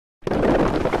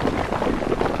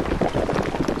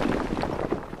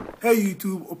Hey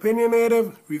YouTube,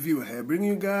 OpinionativeReviewer here, bringing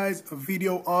you guys a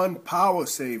video on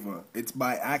PowerSaver. It's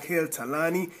by Akhil,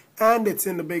 Taloni, and it's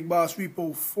in the Big Boss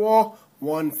repo for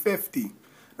 150.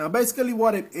 Now basically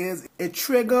what it is, it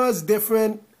triggers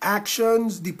different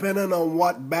actions depending on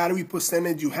what battery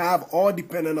percentage you have or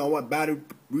depending on what battery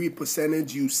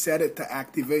percentage you set it to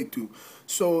activate to.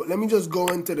 So let me just go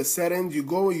into the settings.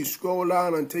 You scroll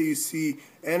down until you see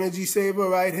energy saver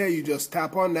right here. You just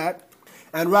tap on that.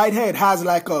 And right here it has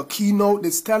like a keynote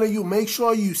that's telling you make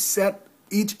sure you set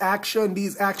these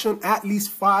actions at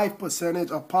least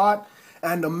 5% apart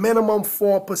and the minimum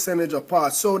 4%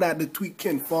 apart so that the tweak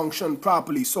can function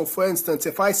properly. So for instance,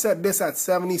 if I set this at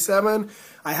 77,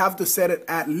 I have to set it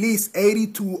at least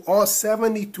 82 or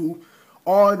 72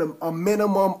 or a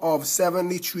minimum of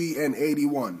 73 and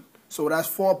 81. So that's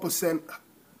 4%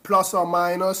 plus or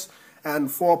minus and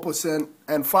 4%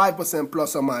 and 5%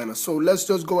 plus or minus. So let's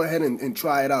just go ahead and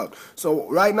try it out. So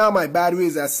right now my battery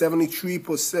is at 73%,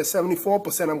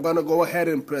 74%. I'm gonna go ahead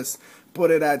and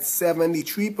put it at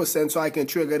 73% so I can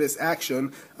trigger this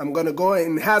action. I'm gonna go ahead,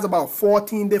 and it has about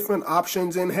 14 different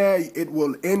options in here. It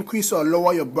will increase or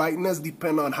lower your brightness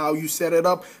depending on how you set it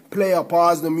up. Play or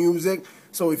pause the music.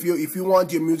 So if you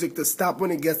want your music to stop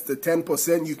when it gets to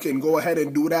 10%, you can go ahead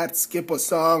and do that. Skip a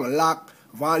song, lock,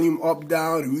 volume up,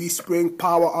 down, respring,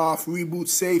 power off, reboot,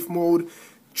 safe mode,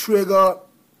 trigger,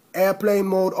 airplane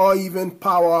mode, or even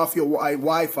power off your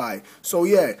Wi-Fi. So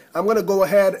yeah, I'm gonna go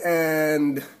ahead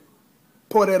and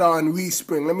put it on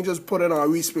respring. Let me just put it on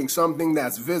respring, something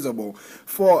that's visible.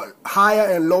 For higher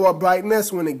and lower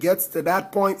brightness, when it gets to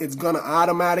that point, it's gonna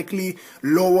automatically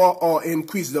lower or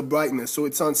increase the brightness. So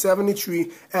it's on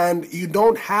 73, and you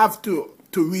don't have to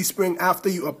respring after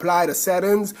you apply the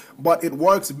settings, but it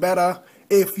works better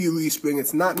if you respring.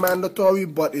 It's not mandatory,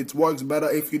 but it works better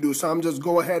if you do. So I'm just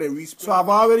go ahead and respring. So I've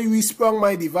already resprung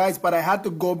my device, but I had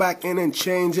to go back in and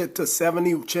change it to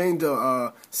change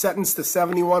the settings to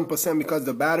 71% because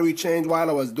the battery changed while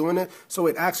I was doing it. So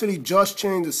it actually just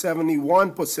changed to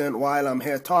 71% while I'm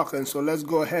here talking. So let's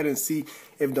go ahead and see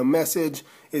if the message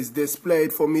is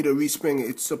displayed for me to respring it.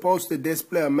 It's supposed to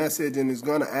display a message and it's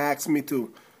gonna ask me to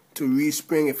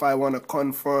respring if I want to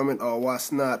confirm it or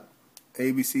what's not. A,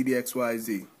 B, C, D, X, Y,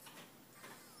 Z.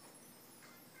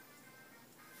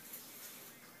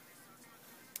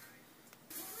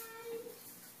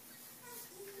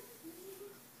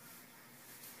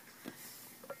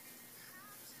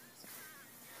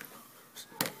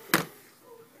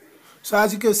 So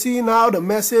as you can see now, the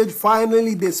message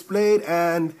finally displayed,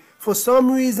 and for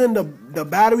some reason the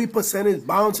battery percentage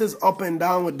bounces up and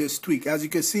down with this tweak. As you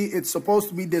can see, it's supposed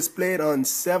to be displayed on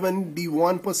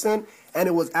 71%, and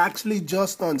it was actually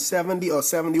just on 70 or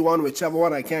 71, whichever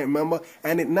one, I can't remember.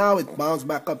 And now it bounced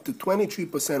back up to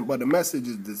 23%, but the message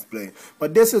is displayed.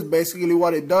 But this is basically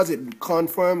what it does. It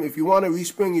confirms. If you want to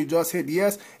respring, you just hit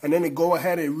yes, and then it go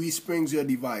ahead and resprings your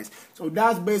device. So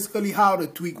that's basically how the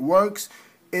tweak works.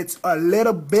 It's a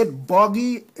little bit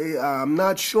buggy. I'm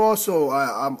not sure. So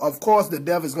of course the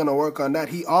dev is gonna work on that.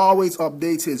 He always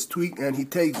updates his tweak, and he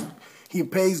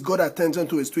pays good attention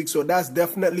to his tweak. So that's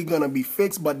definitely gonna be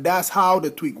fixed. But that's how the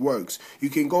tweak works. You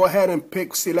can go ahead and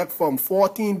select from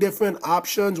 14 different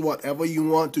options, whatever you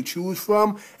want to choose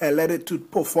from, and let it to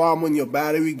perform when your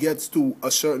battery gets to a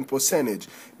certain percentage.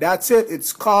 That's it.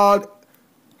 It's called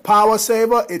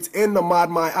PowerSaver. It's in the Mod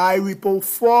My Eye repo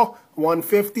for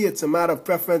 150. It's a matter of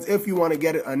preference if you want to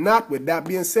get it or not. With that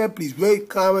being said, please rate,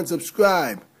 comment,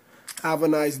 subscribe. Have a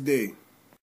nice day.